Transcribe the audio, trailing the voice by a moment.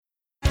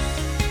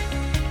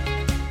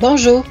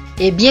Bonjour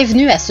et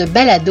bienvenue à ce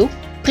balado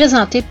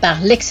présenté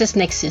par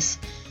LexisNexis.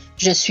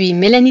 Je suis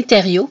Mélanie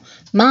Thériault,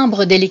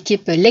 membre de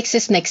l'équipe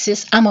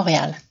LexisNexis à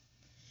Montréal.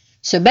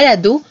 Ce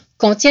balado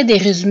contient des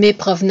résumés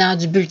provenant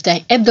du bulletin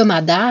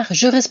hebdomadaire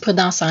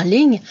Jurisprudence en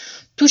ligne,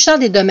 touchant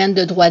des domaines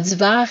de droit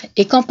divers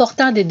et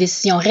comportant des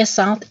décisions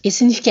récentes et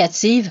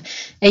significatives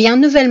ayant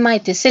nouvellement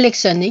été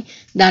sélectionnées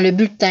dans le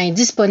bulletin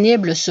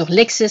disponible sur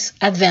Lexis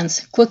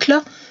Advance Quick Law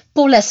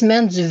pour la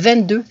semaine du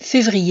 22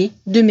 février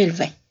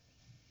 2020.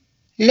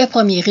 Le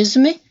premier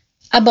résumé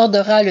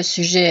abordera le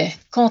sujet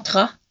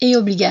contrat et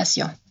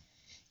obligations.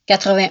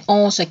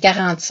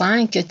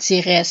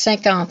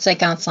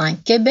 9145-5055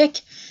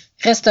 Québec,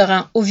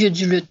 Restaurant au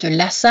Vieux-du-Luth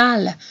La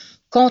Salle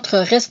contre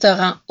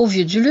Restaurant au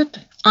Vieux-du-Luth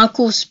en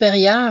cour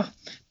supérieure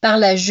par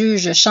la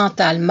juge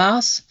Chantal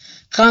Masse,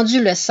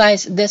 rendu le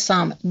 16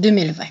 décembre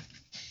 2020.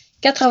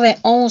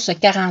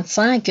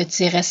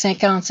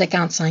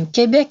 9145-5055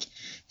 Québec,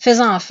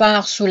 faisant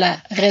affaire sous la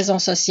raison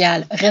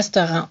sociale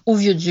Restaurant au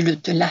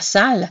Vieux-du-Luth La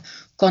Salle,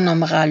 qu'on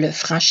nommera le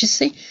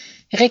franchisé,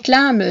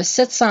 réclame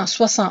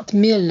 760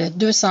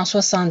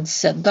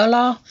 277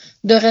 $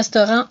 de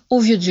Restaurant au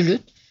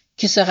Vieux-du-Luth,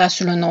 qui sera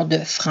sous le nom de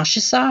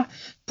franchisseur,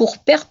 pour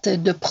perte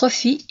de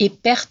profit et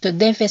perte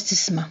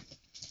d'investissement.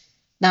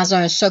 Dans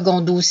un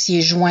second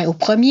dossier joint au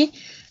premier,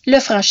 le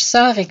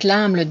franchisseur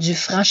réclame du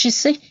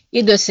franchisé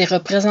et de ses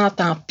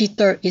représentants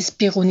Peter et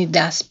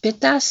Spironidas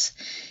Petas,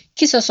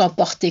 qui se sont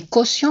portés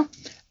caution,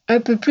 un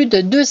peu plus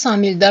de 200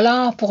 000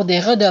 $ pour des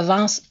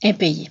redevances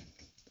impayées.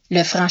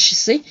 Le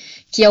franchisé,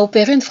 qui a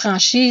opéré une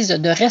franchise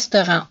de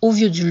restaurant au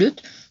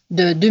Vieux-du-Luth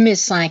de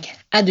 2005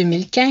 à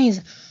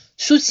 2015,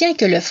 soutient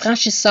que le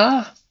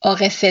franchisseur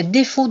aurait fait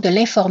défaut de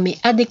l'informer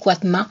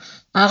adéquatement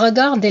en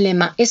regard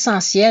d'éléments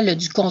essentiels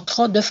du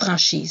contrat de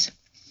franchise.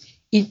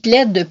 Il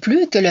plaide de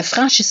plus que le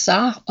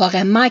franchisseur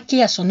aurait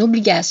manqué à son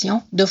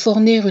obligation de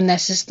fournir une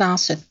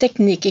assistance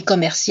technique et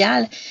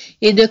commerciale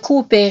et de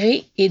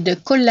coopérer et de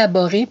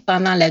collaborer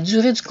pendant la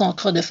durée du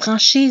contrat de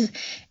franchise,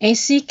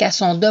 ainsi qu'à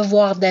son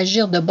devoir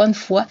d'agir de bonne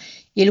foi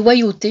et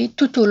loyauté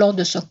tout au long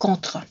de ce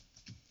contrat.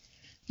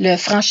 Le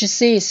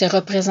franchisé et ses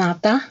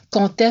représentants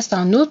contestent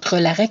en outre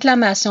la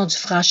réclamation du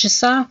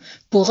franchisseur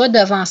pour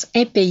redevances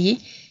impayées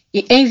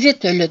et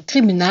invitent le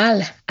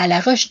tribunal à la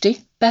rejeter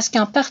parce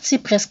qu'en partie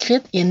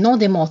prescrite et non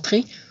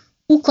démontrée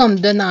ou comme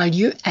donnant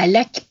lieu à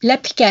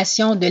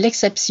l'application de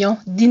l'exception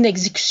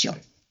d'inexécution.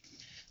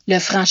 Le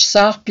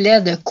franchisseur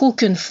plaide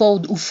qu'aucune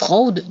faute ou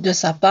fraude de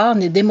sa part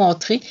n'est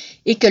démontrée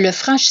et que le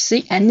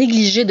franchisé a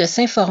négligé de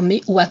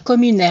s'informer ou a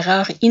commis une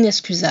erreur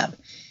inexcusable.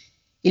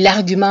 Il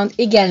argumente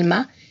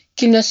également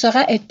qu'il ne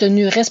sera être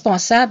tenu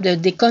responsable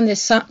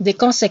des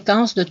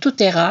conséquences de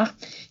toute erreur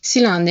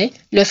s'il en est,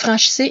 le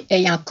franchisé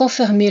ayant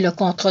confirmé le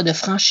contrat de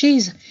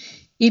franchise.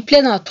 Il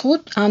plaide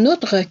en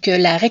outre que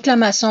la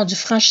réclamation du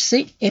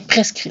franchisé est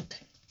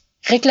prescrite.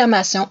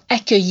 Réclamation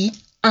accueillie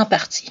en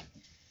partie.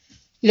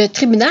 Le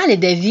tribunal est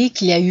d'avis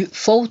qu'il y a eu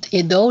faute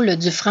et dole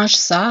du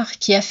franchisseur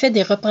qui a fait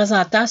des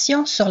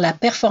représentations sur la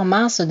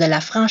performance de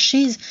la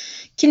franchise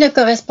qui ne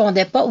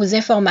correspondaient pas aux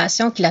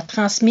informations qu'il a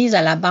transmises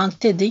à la banque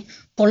TD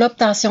pour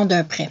l'obtention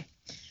d'un prêt.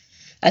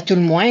 À tout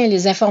le moins,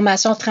 les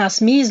informations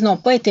transmises n'ont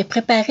pas été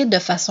préparées de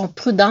façon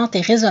prudente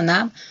et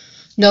raisonnable,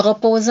 ne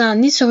reposant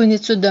ni sur une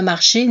étude de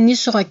marché ni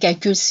sur un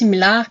calcul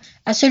similaire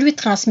à celui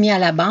transmis à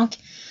la banque,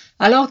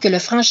 alors que le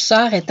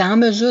franchisseur était en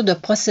mesure de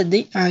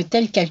procéder à un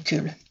tel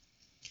calcul.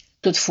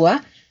 Toutefois,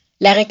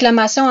 la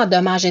réclamation en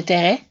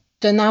dommages-intérêts,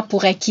 tenant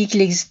pour acquis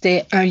qu'il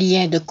existait un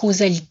lien de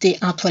causalité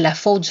entre la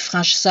faute du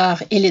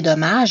franchisseur et les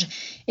dommages,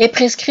 est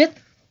prescrite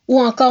ou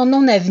encore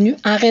non avenue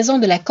en raison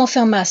de la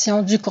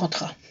confirmation du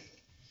contrat.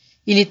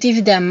 Il est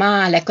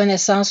évidemment à la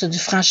connaissance du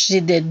franchisé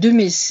dès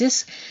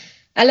 2006,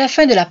 à la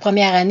fin de la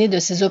première année de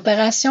ses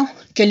opérations,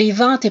 que les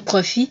ventes et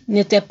profits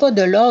n'étaient pas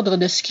de l'ordre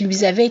de ce qui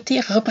lui avait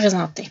été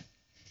représenté.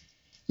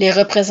 Les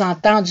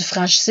représentants du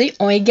franchisé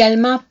ont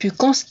également pu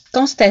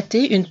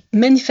constater une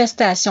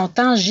manifestation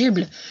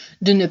tangible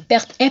d'une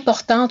perte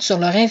importante sur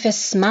leur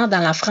investissement dans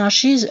la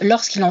franchise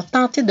lorsqu'ils ont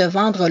tenté de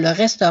vendre le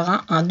restaurant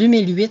en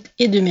 2008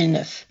 et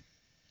 2009.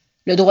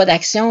 Le droit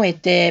d'action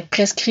était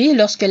prescrit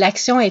lorsque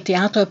l'action a été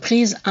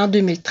entreprise en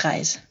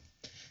 2013.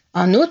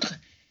 En outre,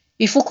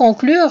 il faut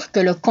conclure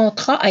que le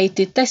contrat a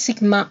été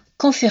tacitement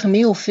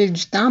confirmé au fil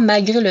du temps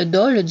malgré le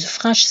dole du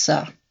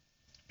franchisseur.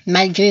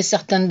 Malgré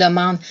certaines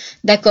demandes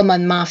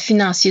d'accommodement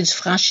financier du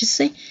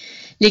franchisé,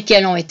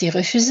 lesquelles ont été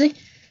refusées,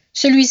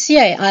 celui-ci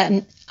a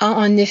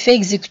en effet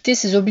exécuté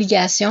ses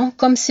obligations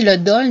comme si le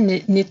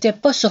dole n'était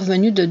pas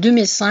survenu de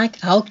 2005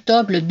 à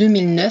octobre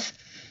 2009,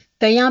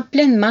 payant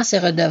pleinement ses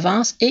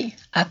redevances et,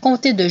 à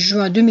compter de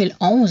juin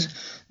 2011,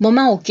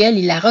 moment auquel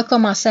il a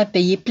recommencé à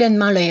payer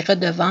pleinement les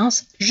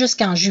redevances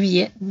jusqu'en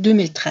juillet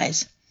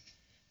 2013.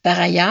 Par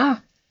ailleurs,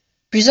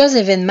 plusieurs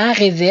événements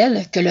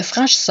révèlent que le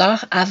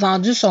franchisseur a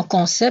vendu son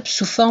concept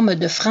sous forme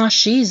de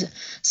franchise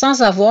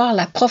sans avoir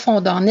la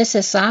profondeur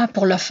nécessaire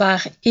pour le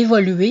faire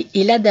évoluer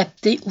et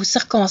l'adapter aux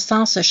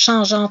circonstances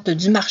changeantes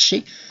du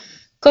marché,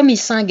 comme il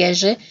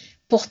s'engageait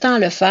pourtant à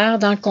le faire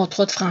dans le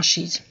contrat de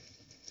franchise.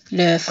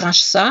 Le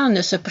franchisseur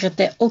ne se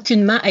prêtait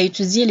aucunement à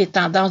étudier les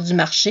tendances du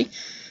marché,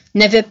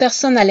 n'avait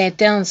personne à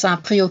l'interne s'en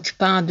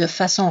préoccupant de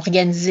façon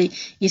organisée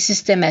et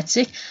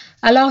systématique,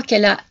 alors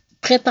qu'elle a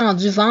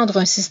prétendu vendre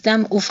un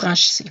système aux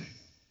franchisés.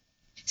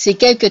 Ces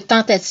quelques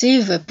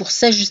tentatives pour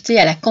s'ajuster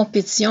à la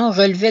compétition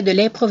relevaient de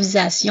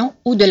l'improvisation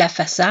ou de la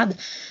façade,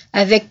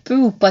 avec peu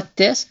ou pas de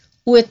tests,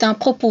 ou étant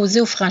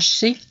proposées aux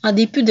franchisés en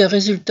dépit de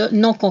résultats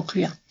non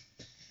concluants.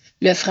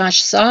 Le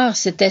franchisseur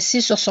s'est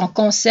assis sur son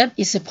concept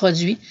et ses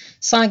produits,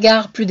 sans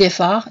gare plus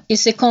d'efforts, et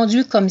s'est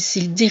conduit comme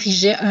s'il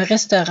dirigeait un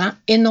restaurant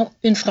et non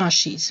une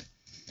franchise.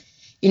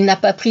 Il n'a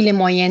pas pris les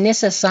moyens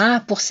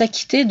nécessaires pour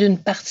s'acquitter d'une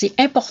partie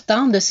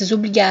importante de ses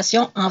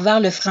obligations envers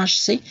le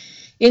franchisé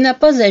et n'a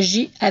pas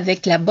agi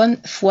avec la bonne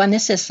foi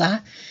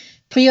nécessaire,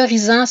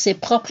 priorisant ses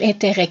propres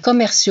intérêts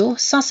commerciaux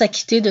sans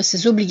s'acquitter de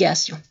ses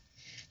obligations.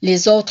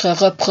 Les autres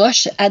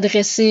reproches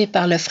adressés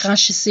par le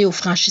franchisé au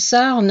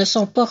franchisseur ne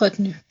sont pas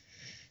retenus.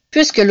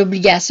 Puisque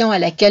l'obligation à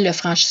laquelle le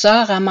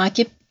franchisseur a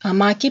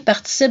manqué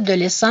participe de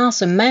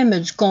l'essence même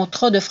du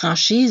contrat de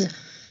franchise,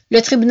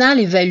 le tribunal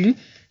évalue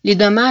les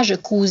dommages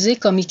causés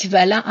comme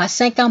équivalent à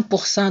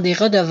 50% des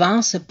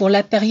redevances pour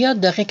la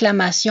période de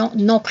réclamation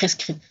non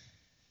prescrite.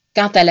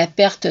 Quant à la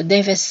perte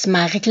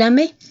d'investissement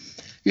réclamée,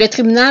 le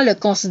tribunal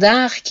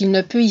considère qu'il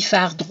ne peut y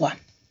faire droit.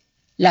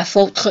 La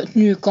faute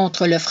retenue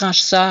contre le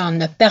franchisseur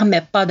ne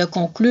permet pas de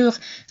conclure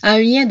à un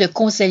lien de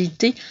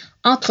causalité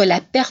entre la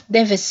perte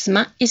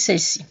d'investissement et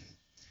celle-ci.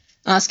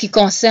 En ce qui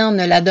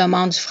concerne la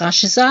demande du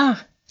franchiseur,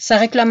 sa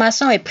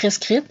réclamation est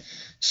prescrite,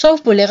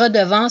 sauf pour les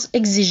redevances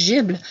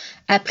exigibles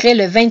après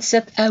le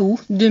 27 août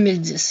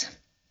 2010.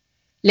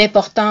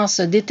 L'importance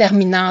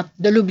déterminante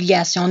de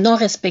l'obligation non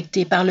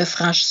respectée par le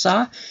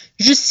franchisseur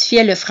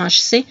justifiait le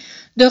franchisé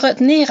de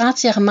retenir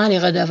entièrement les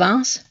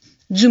redevances,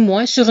 du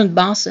moins sur une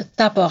base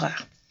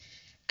temporaire.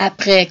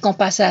 Après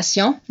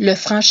compensation, le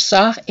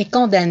franchisseur est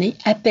condamné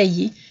à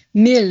payer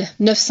 1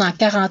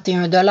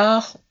 941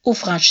 $ au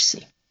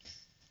franchisé.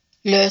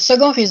 Le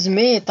second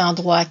résumé est en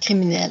droit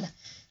criminel.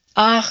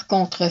 R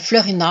contre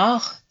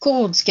Fleury-Nord,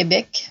 Cour du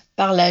Québec,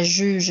 par la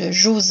juge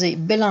Josée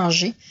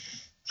Bélanger,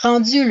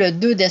 rendu le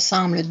 2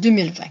 décembre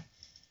 2020.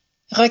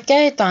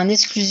 Requête en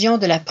exclusion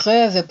de la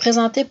preuve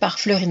présentée par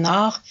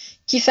Fleury-Nord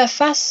qui fait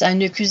face à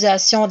une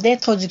accusation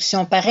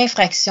d'introduction par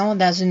infraction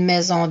dans une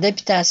maison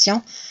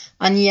d'habitation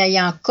en y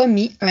ayant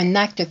commis un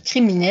acte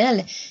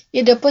criminel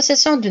et de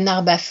possession d'une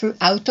arme à feu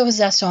à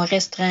autorisation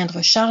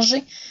restreindre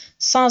chargée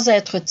sans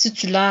être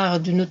titulaire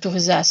d'une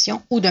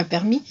autorisation ou d'un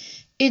permis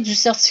et du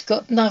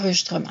certificat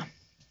d'enregistrement.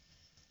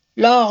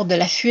 Lors de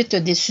la fuite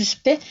des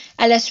suspects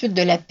à la suite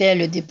de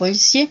l'appel des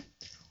policiers,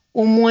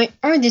 au moins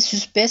un des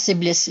suspects s'est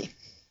blessé.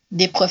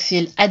 Des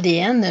profils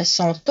ADN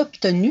sont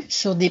obtenus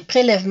sur des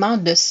prélèvements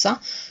de sang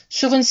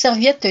sur une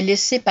serviette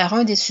laissée par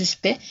un des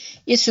suspects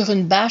et sur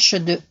une bâche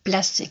de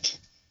plastique.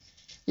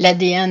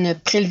 L'ADN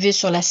prélevé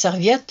sur la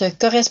serviette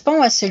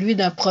correspond à celui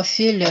d'un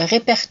profil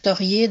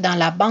répertorié dans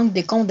la banque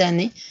des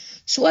condamnés,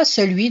 soit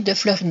celui de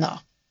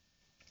Fleury-Nord.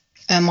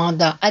 Un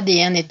mandat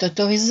ADN est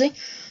autorisé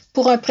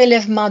pour un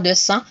prélèvement de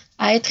sang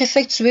à être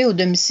effectué au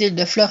domicile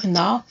de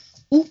Fleury-Nord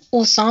ou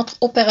au Centre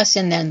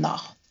opérationnel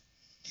Nord.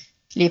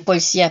 Les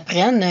policiers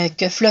apprennent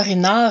que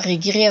Fleury-Nord est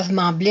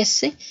grièvement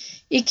blessé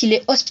et qu'il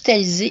est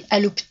hospitalisé à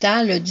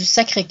l'hôpital du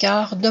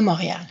Sacré-Cœur de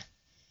Montréal.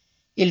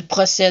 Ils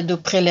procèdent au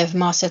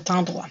prélèvement à cet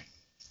endroit.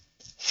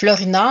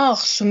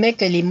 Fleury-Nord soumet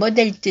que les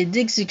modalités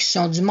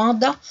d'exécution du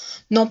mandat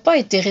n'ont pas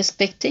été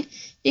respectées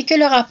et que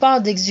le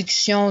rapport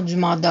d'exécution du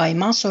mandat est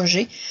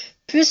mensonger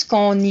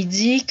puisqu'on y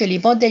dit que les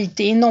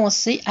modalités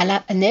énoncées à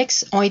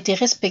l'annexe ont été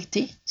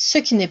respectées, ce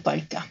qui n'est pas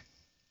le cas.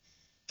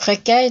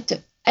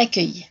 Requête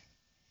accueillie.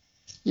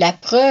 La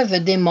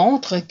preuve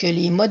démontre que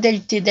les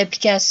modalités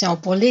d'application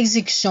pour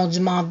l'exécution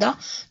du mandat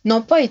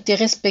n'ont pas été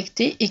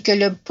respectées et que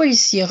le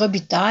policier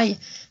Robitaille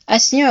a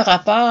signé un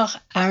rapport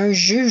à un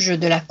juge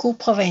de la Cour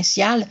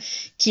provinciale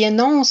qui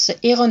énonce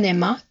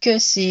erronément que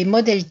ces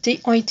modalités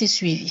ont été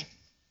suivies.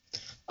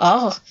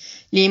 Or,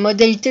 les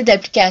modalités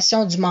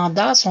d'application du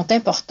mandat sont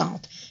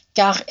importantes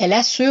car elles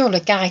assurent le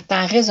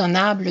caractère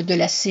raisonnable de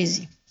la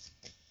saisie.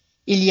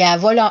 Il y a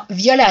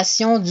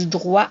violation du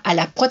droit à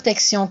la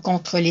protection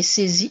contre les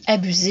saisies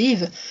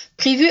abusives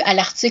prévu à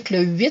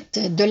l'article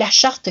 8 de la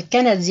Charte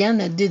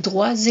canadienne des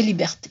droits et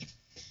libertés.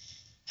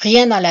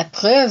 Rien dans la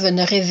preuve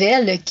ne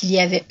révèle qu'il y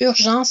avait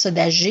urgence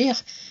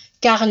d'agir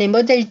car les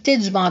modalités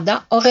du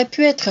mandat auraient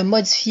pu être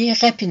modifiées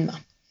rapidement.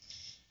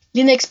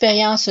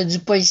 L'inexpérience du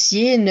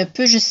policier ne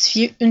peut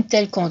justifier une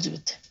telle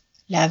conduite.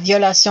 La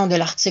violation de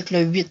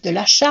l'article 8 de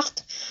la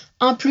Charte,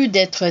 en plus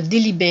d'être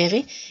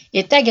délibérée,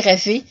 est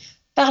aggravée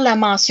par la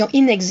mention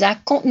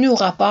inexacte contenue au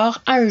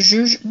rapport à un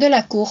juge de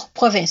la Cour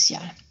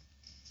provinciale.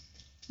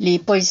 Les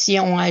policiers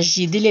ont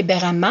agi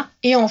délibérément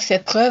et ont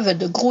fait preuve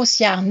de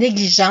grossière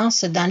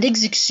négligence dans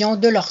l'exécution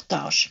de leurs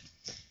tâches.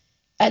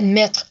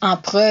 Admettre en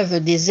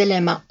preuve des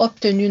éléments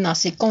obtenus dans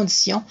ces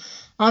conditions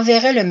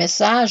enverrait le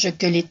message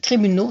que les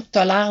tribunaux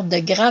tolèrent de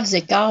graves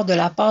écarts de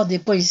la part des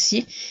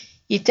policiers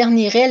et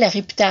ternirait la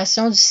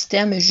réputation du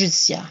système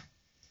judiciaire.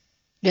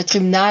 Le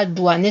tribunal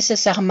doit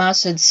nécessairement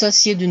se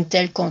dissocier d'une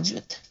telle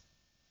conduite.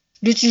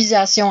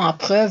 L'utilisation en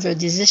preuve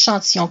des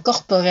échantillons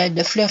corporels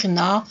de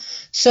Florinor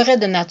serait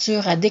de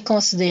nature à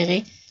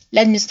déconsidérer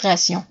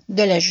l'administration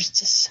de la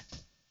justice.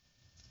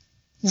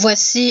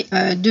 Voici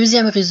un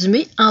deuxième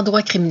résumé en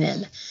droit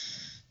criminel.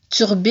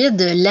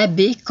 Turbide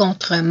Labbé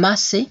contre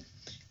Massé,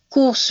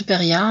 Cour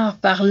supérieure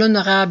par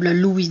l'honorable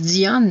Louis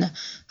Dionne,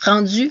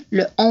 rendu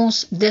le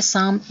 11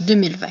 décembre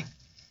 2020.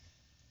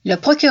 Le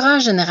procureur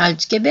général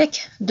du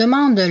Québec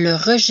demande le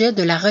rejet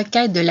de la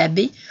requête de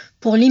Labbé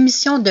pour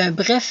l'émission d'un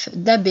bref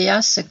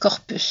d'habeas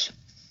corpus.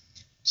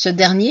 Ce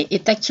dernier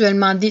est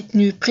actuellement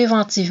détenu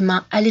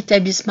préventivement à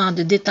l'établissement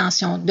de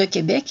détention de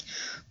Québec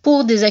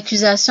pour des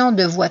accusations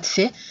de voies de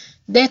fait,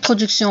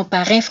 d'introduction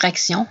par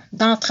infraction,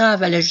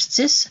 d'entrave à la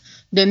justice,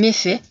 de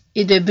méfaits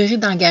et de bris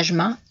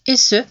d'engagement, et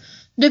ce,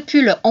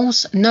 depuis le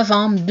 11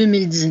 novembre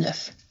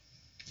 2019.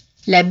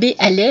 Labbé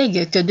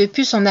allègue que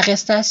depuis son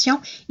arrestation,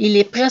 il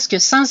est presque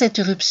sans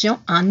interruption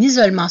en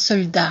isolement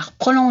solidaire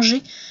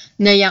prolongé,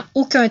 n'ayant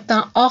aucun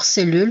temps hors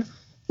cellule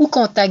ou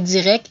contact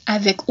direct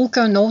avec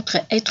aucun autre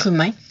être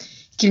humain,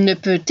 qu'il ne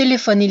peut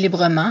téléphoner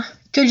librement,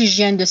 que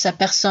l'hygiène de sa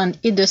personne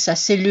et de sa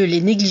cellule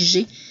est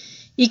négligée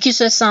et qui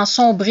se sent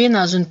sombrer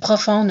dans une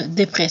profonde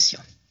dépression.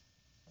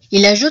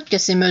 Il ajoute que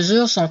ces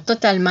mesures sont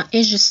totalement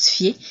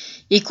injustifiées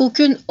et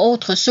qu'aucune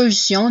autre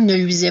solution ne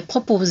lui est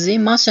proposée,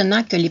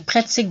 mentionnant que les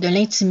pratiques de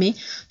l'intimé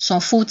sont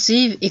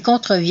fautives et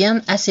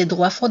contreviennent à ses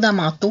droits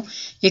fondamentaux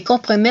et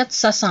compromettent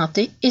sa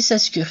santé et sa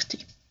sécurité.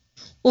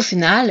 Au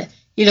final,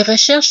 il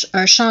recherche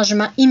un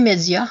changement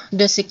immédiat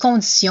de ses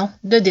conditions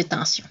de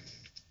détention.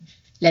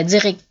 La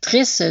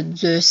directrice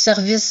de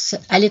service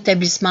à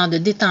l'établissement de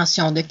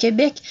détention de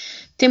Québec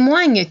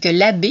témoigne que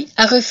Labbé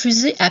a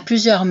refusé à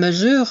plusieurs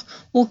mesures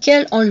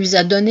auxquelles on lui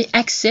a donné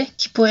accès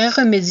qui pourraient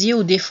remédier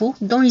aux défauts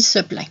dont il se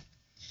plaint.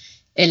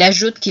 Elle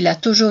ajoute qu'il a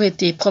toujours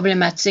été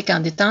problématique en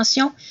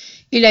détention.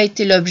 Il a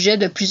été l'objet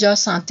de plusieurs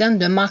centaines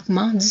de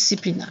manquements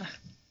disciplinaires.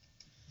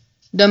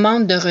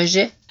 Demande de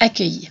rejet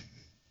accueillie.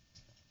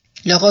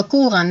 Le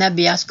recours en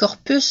habeas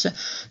corpus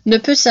ne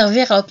peut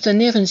servir à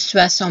obtenir une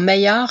situation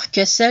meilleure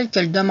que celle que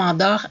le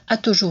demandeur a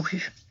toujours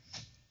eue.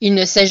 Il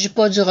ne s'agit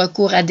pas du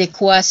recours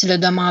adéquat si le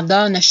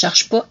demandeur ne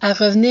cherche pas à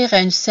revenir à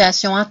une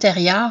situation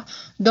antérieure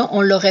dont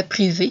on l'aurait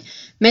privé,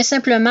 mais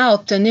simplement à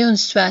obtenir une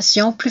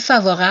situation plus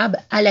favorable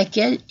à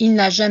laquelle il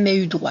n'a jamais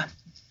eu droit.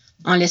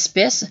 En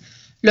l'espèce,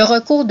 le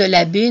recours de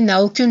Labbé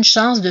n'a aucune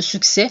chance de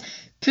succès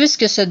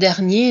puisque ce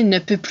dernier ne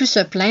peut plus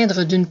se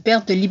plaindre d'une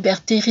perte de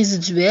liberté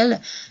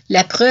résiduelle,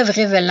 la preuve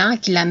révélant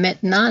qu'il a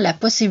maintenant la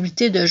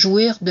possibilité de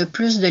jouir de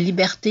plus de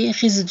liberté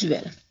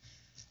résiduelle.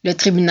 Le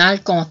tribunal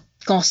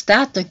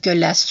constate que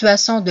la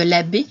situation de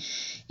Labbé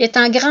est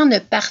en grande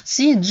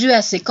partie due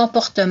à ses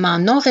comportements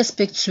non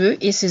respectueux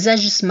et ses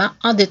agissements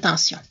en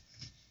détention.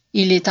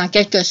 Il est en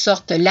quelque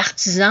sorte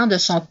l'artisan de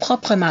son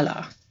propre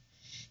malheur.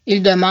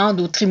 Il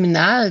demande au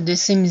tribunal de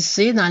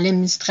s'immiscer dans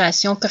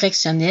l'administration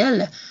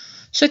correctionnelle,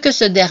 ce que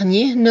ce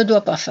dernier ne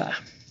doit pas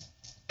faire.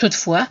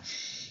 Toutefois,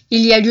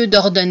 il y a lieu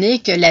d'ordonner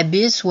que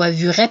Labbé soit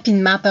vu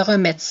rapidement par un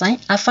médecin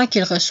afin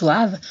qu'il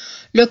reçoive,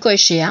 le cas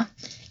échéant,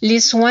 les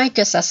soins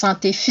que sa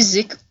santé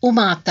physique ou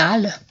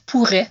mentale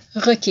pourrait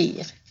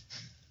requérir.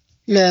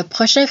 Le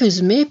prochain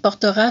résumé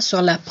portera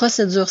sur la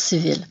procédure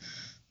civile.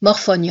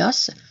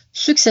 Morphonios,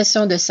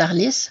 succession de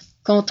Sarlis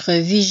contre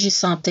Vigie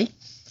Santé,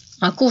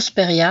 en cour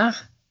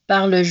supérieure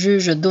par le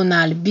juge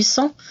Donald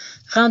Bisson,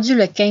 rendu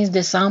le 15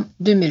 décembre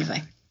 2020.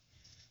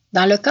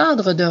 Dans le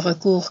cadre d'un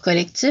recours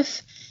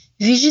collectif,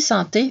 Vigie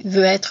Santé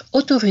veut être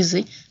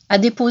autorisé à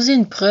déposer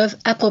une preuve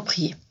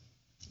appropriée.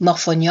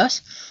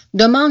 Morphonios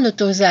demande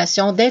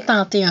l'autorisation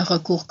d'intenter un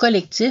recours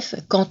collectif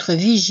contre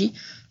Vigie,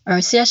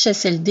 un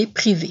CHSLD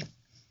privé.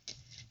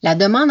 La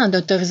demande en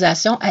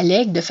autorisation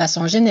allègue de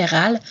façon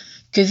générale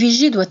que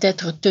Vigie doit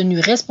être tenu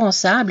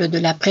responsable de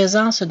la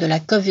présence de la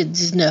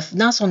COVID-19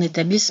 dans son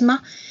établissement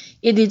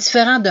et des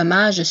différents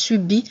dommages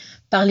subis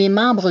par les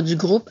membres du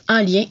groupe en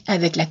lien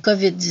avec la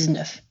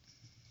COVID-19.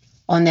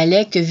 On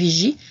allègue que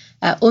Vigie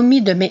a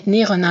omis de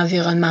maintenir un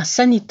environnement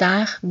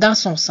sanitaire dans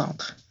son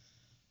centre.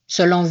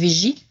 Selon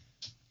Vigie,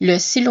 le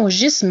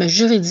syllogisme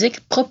juridique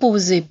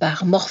proposé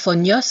par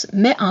Morphonios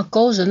met en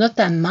cause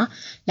notamment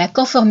la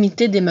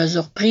conformité des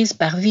mesures prises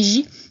par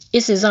Vigie et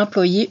ses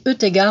employés eu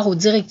égard aux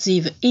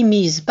directives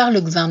émises par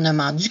le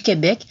gouvernement du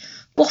Québec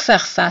pour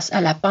faire face à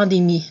la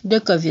pandémie de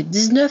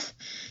COVID-19,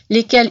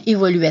 lesquelles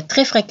évoluaient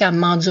très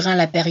fréquemment durant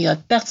la période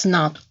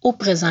pertinente au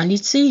présent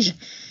litige,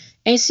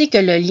 ainsi que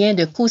le lien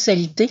de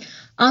causalité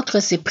entre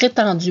ces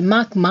prétendus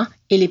manquements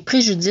et les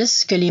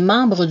préjudices que les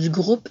membres du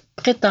groupe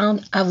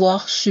prétendent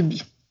avoir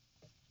subis.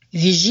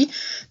 Vigie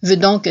veut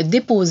donc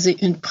déposer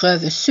une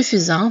preuve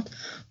suffisante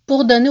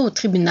pour donner au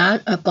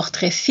tribunal un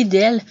portrait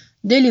fidèle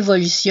de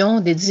l'évolution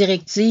des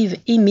directives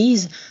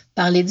émises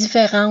par les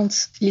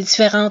différentes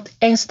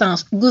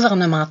instances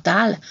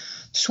gouvernementales,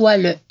 soit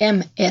le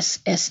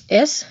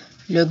MSSS,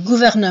 le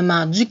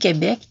gouvernement du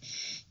Québec,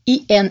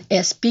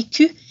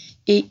 INSPQ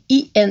et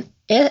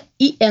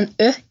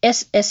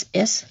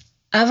INESSS,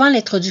 avant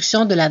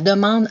l'introduction de la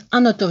demande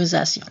en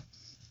autorisation.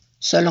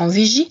 Selon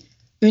Vigie,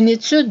 une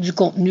étude du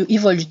contenu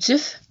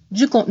évolutif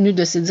du contenu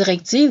de ces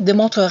directives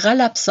démontrera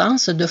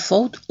l'absence de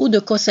faute ou de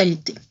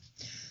causalité.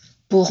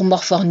 Pour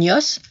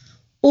Morphornios,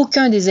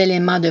 aucun des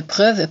éléments de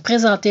preuve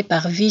présentés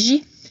par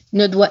Vigie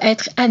ne doit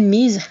être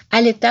admis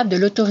à l'étape de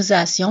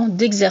l'autorisation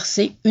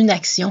d'exercer une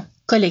action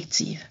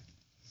collective.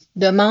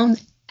 Demande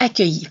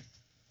accueillie.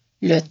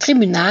 Le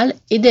tribunal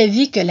est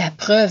d'avis que la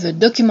preuve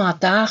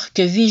documentaire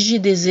que Vigie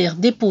désire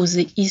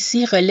déposer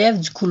ici relève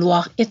du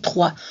couloir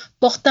étroit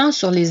portant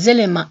sur les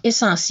éléments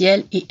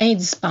essentiels et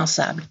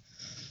indispensables.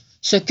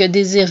 Ce que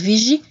désire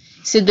Vigie,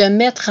 c'est de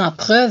mettre en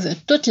preuve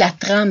toute la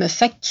trame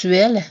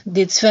factuelle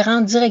des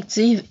différentes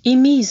directives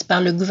émises par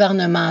le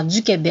gouvernement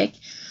du Québec,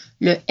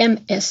 le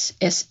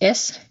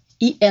MSSS,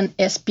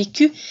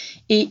 INSPQ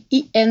et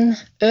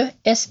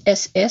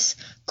INESSS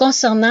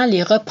concernant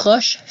les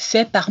reproches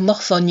faits par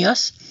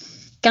Morphornios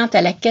quant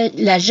à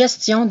la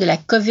gestion de la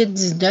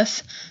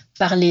COVID-19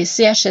 par les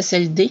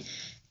CHSLD,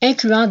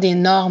 incluant des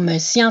normes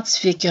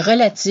scientifiques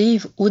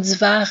relatives aux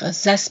divers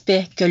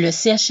aspects que le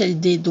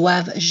CHSLD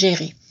doivent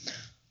gérer.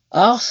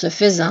 Or, ce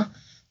faisant,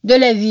 de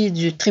l'avis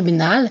du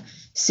tribunal,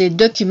 ces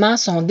documents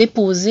sont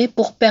déposés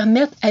pour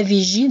permettre à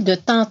Vigie de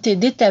tenter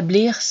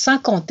d'établir sans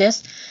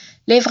conteste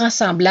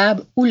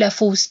l'invraisemblable ou la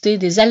fausseté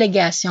des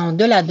allégations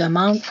de la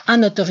demande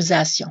en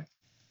autorisation.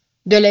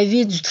 De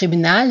l'avis du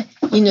tribunal,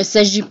 il ne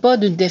s'agit pas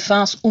d'une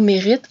défense au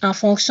mérite en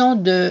fonction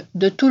de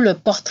tout le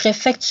portrait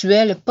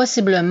factuel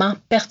possiblement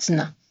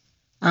pertinent.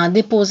 En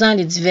déposant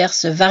les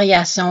diverses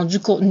variations du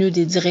contenu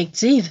des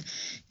directives,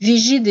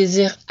 Vigie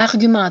désire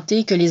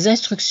argumenter que les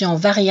instructions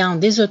variantes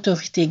des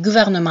autorités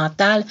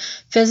gouvernementales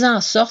faisaient en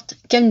sorte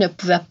qu'elles ne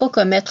pouvaient pas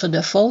commettre de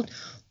faute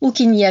ou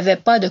qu'il n'y avait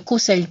pas de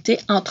causalité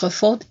entre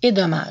faute et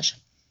dommage.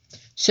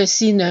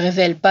 Ceci ne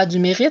révèle pas du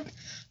mérite.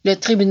 Le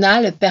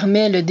tribunal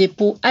permet le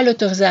dépôt à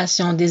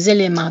l'autorisation des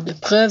éléments de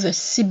preuve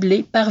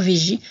ciblés par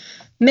Vigie,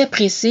 mais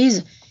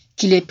précise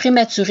qu'il est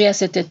prématuré à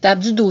cette étape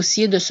du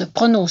dossier de se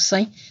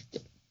prononcer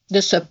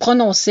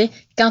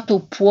quant au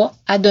poids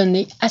à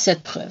donner à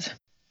cette preuve.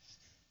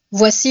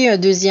 Voici un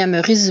deuxième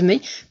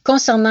résumé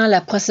concernant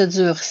la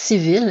procédure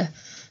civile,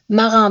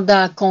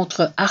 Maranda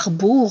contre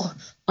Arbour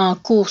en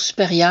Cour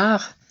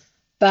supérieure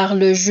par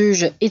le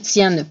juge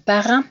Étienne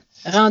Parent,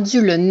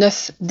 rendu le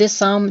 9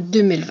 décembre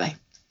 2020.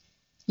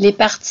 Les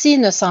parties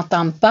ne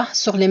s'entendent pas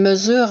sur les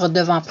mesures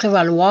devant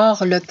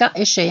prévaloir le cas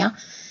échéant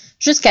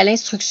jusqu'à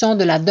l'instruction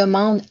de la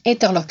demande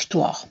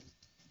interlocutoire.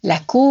 La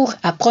Cour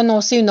a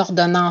prononcé une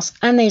ordonnance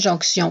en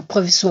injonction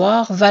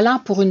provisoire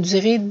valant pour une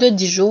durée de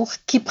 10 jours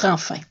qui prend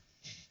fin.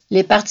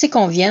 Les parties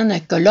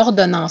conviennent que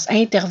l'ordonnance à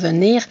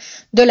intervenir,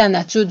 de la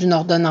nature d'une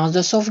ordonnance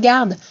de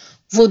sauvegarde,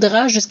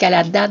 vaudra jusqu'à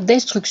la date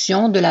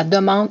d'instruction de la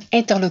demande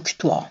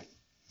interlocutoire.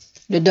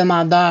 Le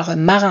demandeur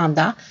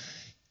Maranda,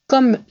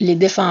 comme les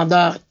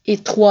défendeurs et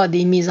 3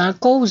 des mises en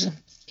cause,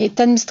 est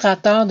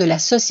administrateur de la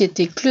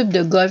Société Club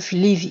de Golf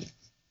Lévis.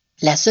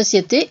 La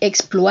société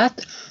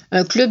exploite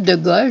un club de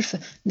golf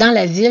dans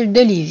la ville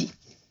de Lévis.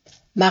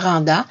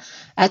 Maranda,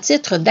 à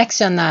titre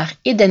d'actionnaire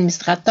et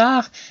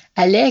d'administrateur,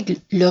 allègue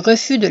le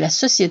refus de la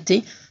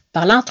société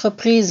par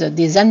l'entreprise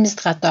des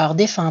administrateurs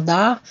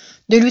défendeurs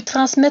de lui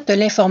transmettre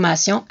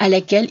l'information à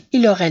laquelle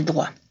il aurait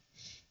droit.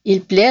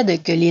 Il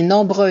plaide que les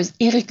nombreuses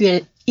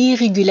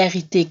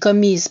irrégularités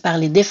commises par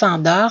les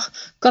défendeurs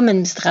comme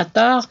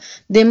administrateurs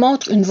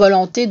démontrent une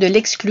volonté de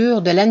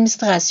l'exclure de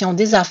l'administration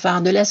des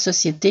affaires de la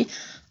société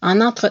en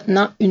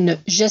entretenant une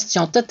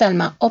gestion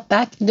totalement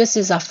opaque de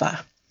ses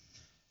affaires.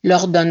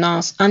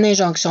 L'ordonnance en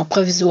injonction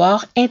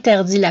provisoire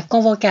interdit la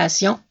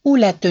convocation ou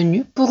la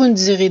tenue pour une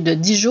durée de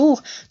 10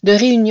 jours de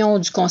réunion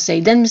du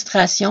conseil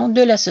d'administration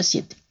de la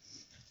société.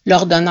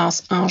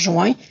 L'ordonnance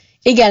enjoint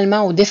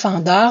également aux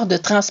défendeurs de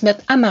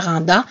transmettre à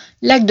Maranda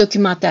la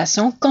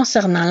documentation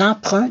concernant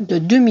l'emprunt de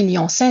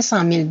 2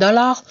 500 000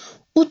 $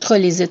 outre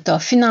les états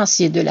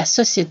financiers de la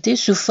société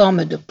sous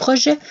forme de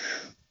projet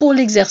pour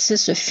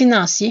l'exercice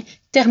financier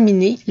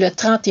terminé le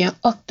 31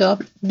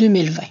 octobre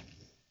 2020.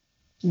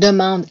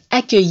 Demande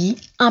accueillie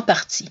en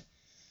partie.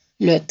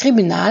 Le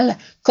tribunal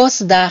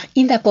considère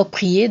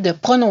inapproprié de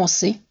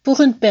prononcer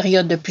pour une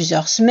période de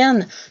plusieurs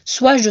semaines,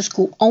 soit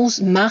jusqu'au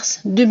 11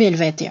 mars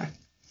 2021.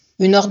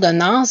 Une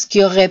ordonnance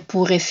qui aurait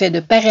pour effet de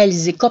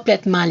paralyser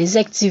complètement les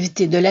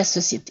activités de la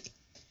société.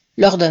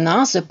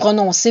 L'ordonnance,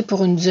 prononcée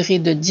pour une durée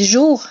de 10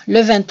 jours,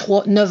 le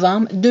 23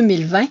 novembre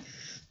 2020,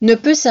 ne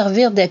peut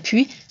servir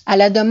d'appui à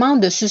la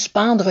demande de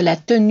suspendre la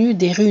tenue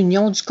des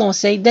réunions du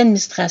conseil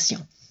d'administration.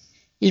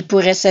 Il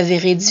pourrait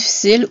s'avérer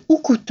difficile ou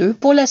coûteux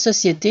pour la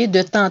société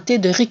de tenter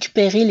de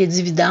récupérer les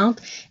dividendes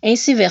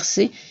ainsi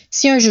versés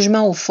si un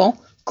jugement au fond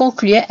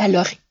concluait à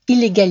leur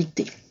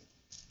illégalité.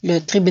 Le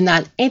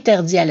tribunal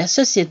interdit à la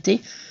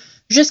société,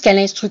 jusqu'à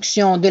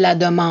l'instruction de la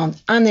demande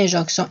en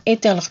injonction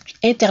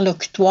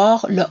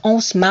interlocutoire le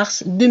 11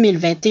 mars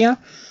 2021,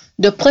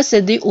 de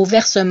procéder au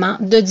versement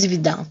de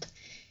dividendes.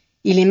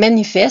 Il est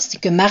manifeste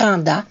que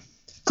Maranda,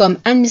 comme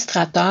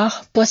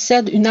administrateur,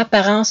 possède une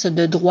apparence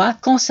de droit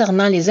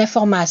concernant les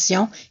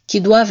informations qui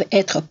doivent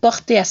être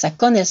portées à sa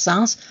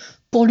connaissance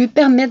pour lui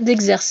permettre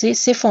d'exercer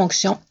ses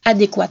fonctions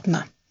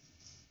adéquatement.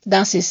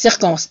 Dans ces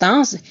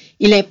circonstances,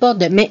 il importe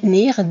de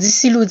maintenir,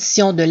 d'ici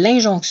l'audition de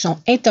l'injonction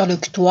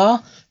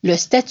interlocutoire, le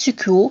statu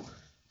quo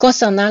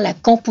concernant la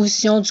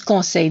composition du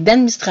conseil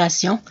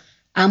d'administration,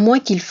 à moins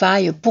qu'il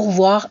faille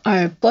pourvoir à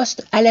un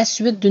poste à la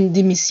suite d'une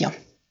démission.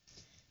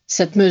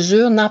 Cette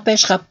mesure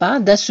n'empêchera pas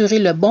d'assurer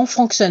le bon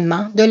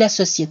fonctionnement de la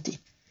société.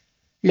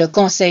 Le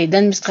conseil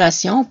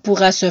d'administration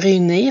pourra se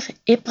réunir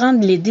et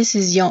prendre les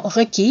décisions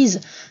requises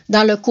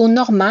dans le cours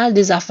normal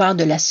des affaires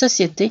de la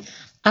société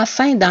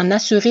afin d'en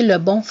assurer le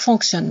bon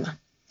fonctionnement.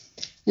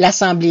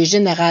 L'Assemblée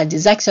générale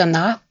des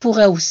actionnaires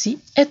pourra aussi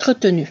être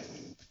tenue.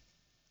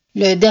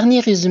 Le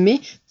dernier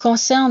résumé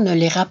concerne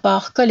les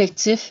rapports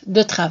collectifs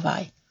de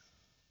travail.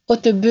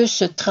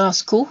 Autobus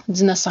Transco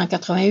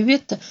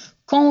 1988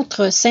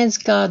 contre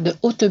syndicat de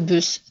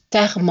autobus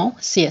Termont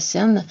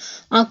CSN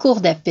en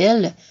cours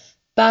d'appel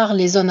par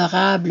les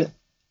honorables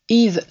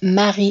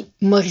Yves-Marie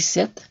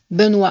Morissette,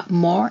 Benoît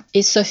Moore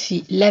et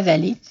Sophie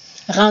Lavallée,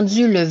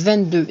 rendu le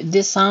 22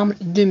 décembre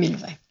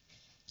 2020.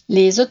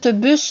 Les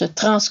autobus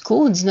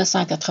Transco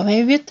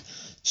 1988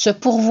 se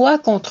pourvoient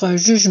contre un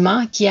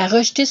jugement qui a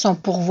rejeté son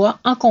pourvoi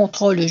en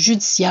contrôle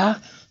judiciaire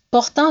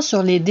portant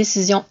sur les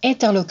décisions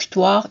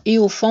interlocutoires et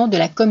au fond de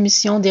la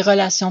Commission des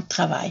relations de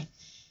travail.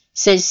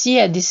 Celle-ci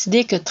a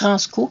décidé que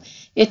Transco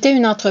était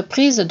une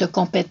entreprise de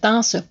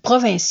compétence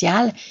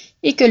provinciale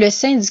et que le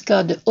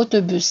syndicat de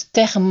autobus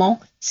Termont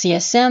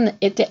CSN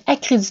était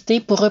accrédité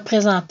pour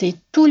représenter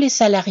tous les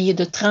salariés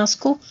de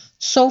Transco,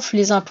 sauf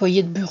les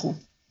employés de bureau.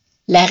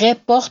 L'arrêt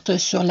porte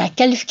sur la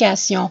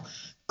qualification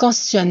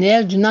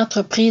constitutionnelle d'une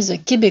entreprise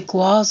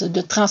québécoise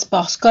de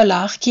transport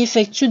scolaire qui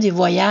effectue des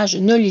voyages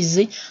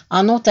nolisés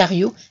en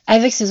Ontario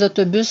avec ses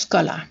autobus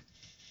scolaires.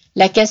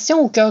 La question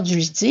au cœur du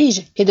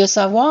litige est de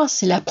savoir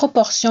si la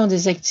proportion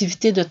des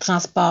activités de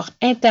transport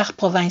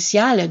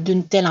interprovincial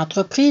d'une telle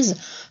entreprise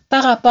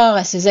par rapport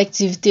à ses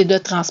activités de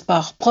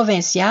transport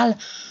provincial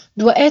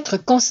doit être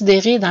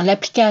considérée dans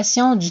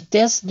l'application du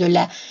test de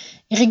la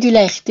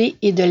régularité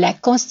et de la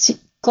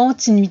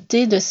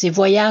continuité de ces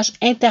voyages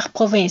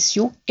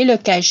interprovinciaux et, le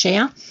cas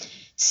échéant,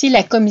 si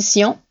la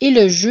commission et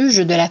le juge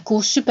de la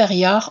Cour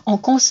supérieure ont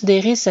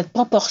considéré cette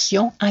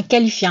proportion en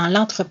qualifiant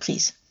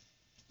l'entreprise.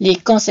 Les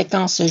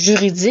conséquences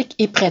juridiques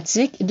et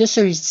pratiques de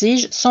ce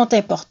litige sont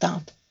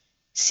importantes.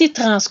 Si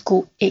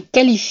Transco est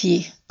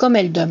qualifiée comme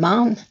elle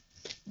demande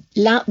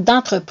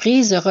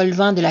d'entreprise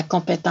relevant de la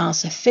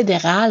compétence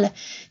fédérale,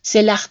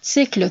 c'est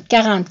l'article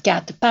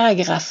 44,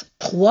 paragraphe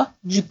 3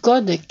 du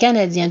Code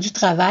canadien du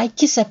travail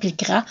qui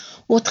s'appliquera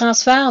au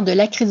transfert de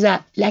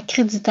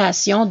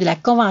l'accréditation de la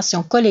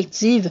convention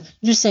collective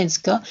du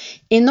syndicat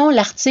et non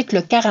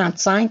l'article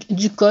 45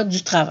 du Code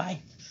du travail.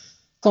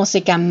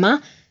 Conséquemment,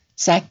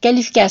 sa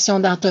qualification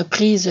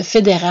d'entreprise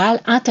fédérale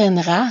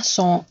entraînera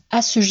son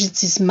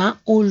assujettissement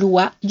aux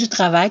lois du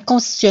travail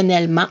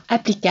constitutionnellement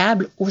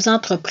applicables aux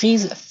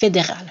entreprises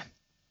fédérales.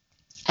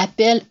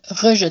 Appel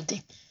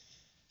rejeté.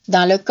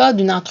 Dans le cas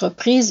d'une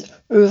entreprise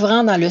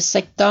œuvrant dans le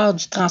secteur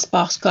du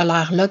transport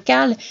scolaire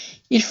local,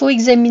 il faut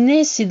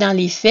examiner si dans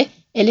les faits,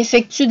 elle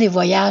effectue des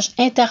voyages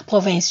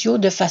interprovinciaux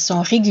de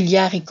façon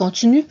régulière et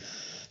continue,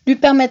 lui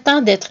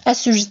permettant d'être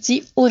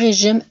assujettie au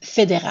régime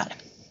fédéral.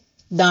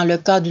 Dans le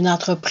cas d'une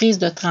entreprise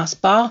de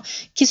transport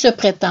qui se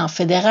prétend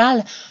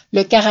fédérale,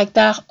 le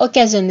caractère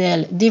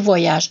occasionnel des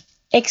voyages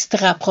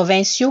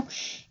extra-provinciaux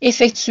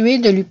effectués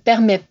ne lui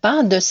permet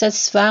pas de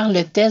satisfaire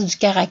le test du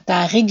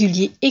caractère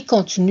régulier et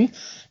continu,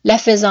 la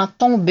faisant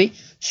tomber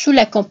sous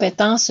la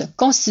compétence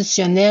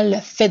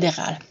constitutionnelle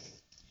fédérale.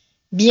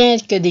 Bien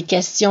que des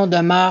questions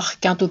demeurent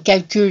quant au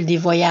calcul des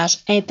voyages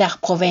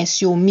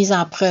interprovinciaux mis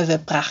en preuve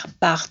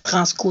par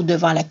Transco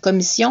devant la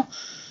Commission,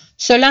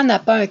 cela n'a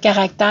pas un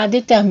caractère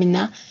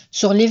déterminant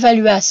sur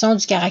l'évaluation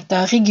du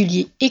caractère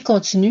régulier et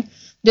continu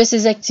de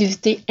ces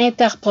activités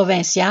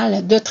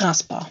interprovinciales de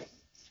transport.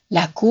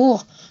 La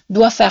Cour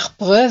doit faire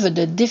preuve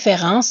de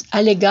déférence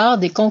à l'égard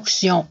des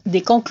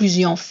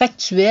conclusions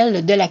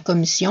factuelles de la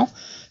Commission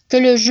que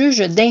le juge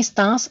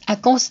d'instance a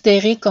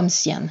considérées comme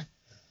siennes.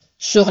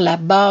 Sur la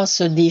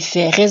base des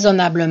faits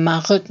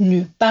raisonnablement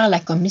retenus par la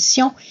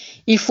Commission,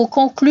 il faut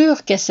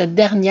conclure que cette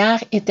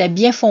dernière était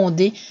bien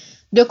fondée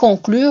de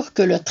conclure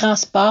que le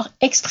transport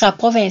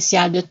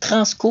extra-provincial de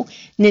Transco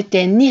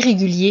n'était ni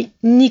régulier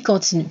ni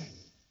continu.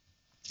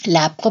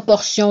 La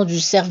proportion du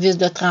service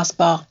de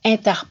transport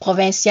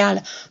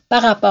interprovincial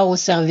par rapport au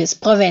service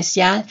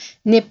provincial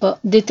n'est pas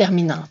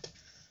déterminante.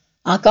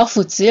 Encore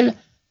faut-il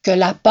que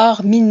la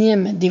part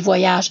minime des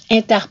voyages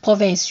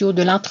interprovinciaux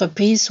de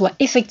l'entreprise soit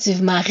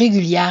effectivement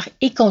régulière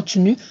et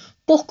continue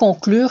pour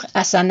conclure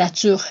à sa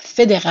nature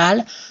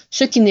fédérale,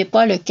 ce qui n'est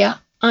pas le cas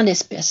en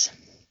l'espèce.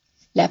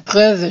 La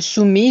preuve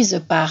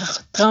soumise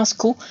par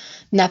Transco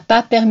n'a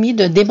pas permis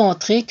de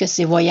démontrer que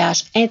ces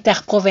voyages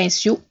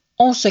interprovinciaux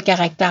ont ce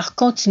caractère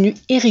continu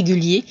et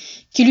régulier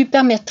qui lui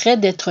permettrait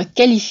d'être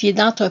qualifié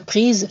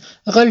d'entreprise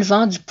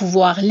relevant du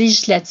pouvoir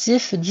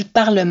législatif du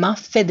Parlement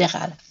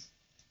fédéral.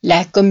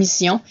 La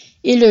Commission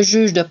et le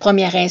juge de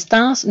première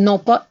instance n'ont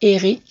pas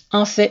erré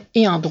en fait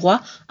et en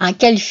droit en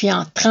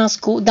qualifiant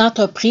Transco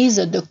d'entreprise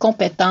de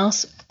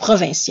compétence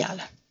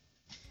provinciale.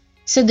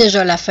 C'est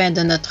déjà la fin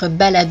de notre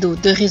balado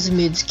de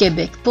résumé du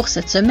Québec pour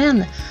cette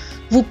semaine.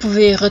 Vous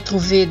pouvez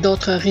retrouver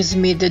d'autres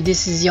résumés de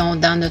décisions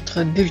dans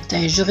notre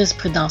bulletin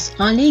jurisprudence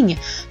en ligne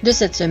de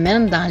cette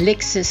semaine dans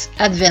Lexis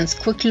Advanced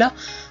Quick Law,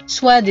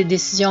 soit des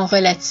décisions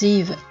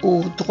relatives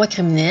au droit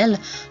criminel,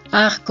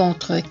 art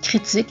contre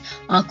critique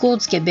en Cour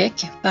du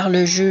Québec par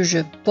le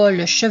juge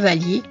Paul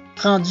Chevalier,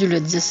 rendu le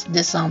 10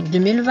 décembre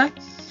 2020.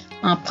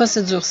 En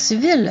procédure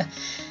civile,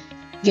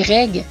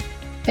 Greg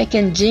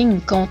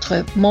Packaging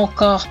contre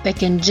Moncorps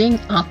Packaging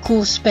en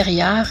Cour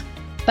supérieure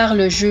par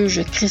le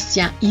juge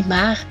Christian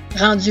Himer,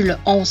 rendu le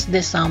 11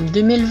 décembre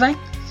 2020.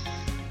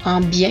 En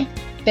bien,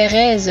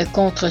 Perez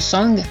contre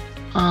Song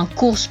en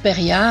Cour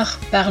supérieure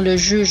par le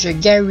juge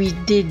Gary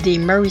D.D.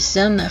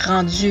 Morrison,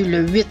 rendu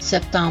le 8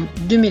 septembre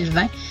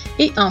 2020.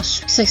 Et en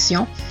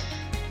succession,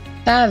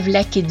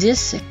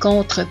 Pavlakidis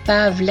contre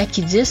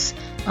Pavlakidis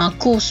en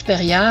Cour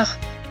supérieure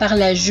par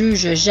la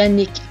juge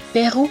Jannick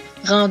Perrault,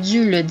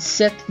 rendu le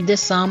 17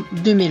 décembre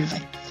 2020.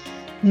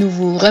 Nous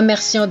vous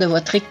remercions de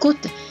votre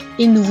écoute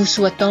et nous vous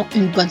souhaitons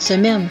une bonne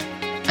semaine.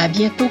 À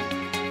bientôt!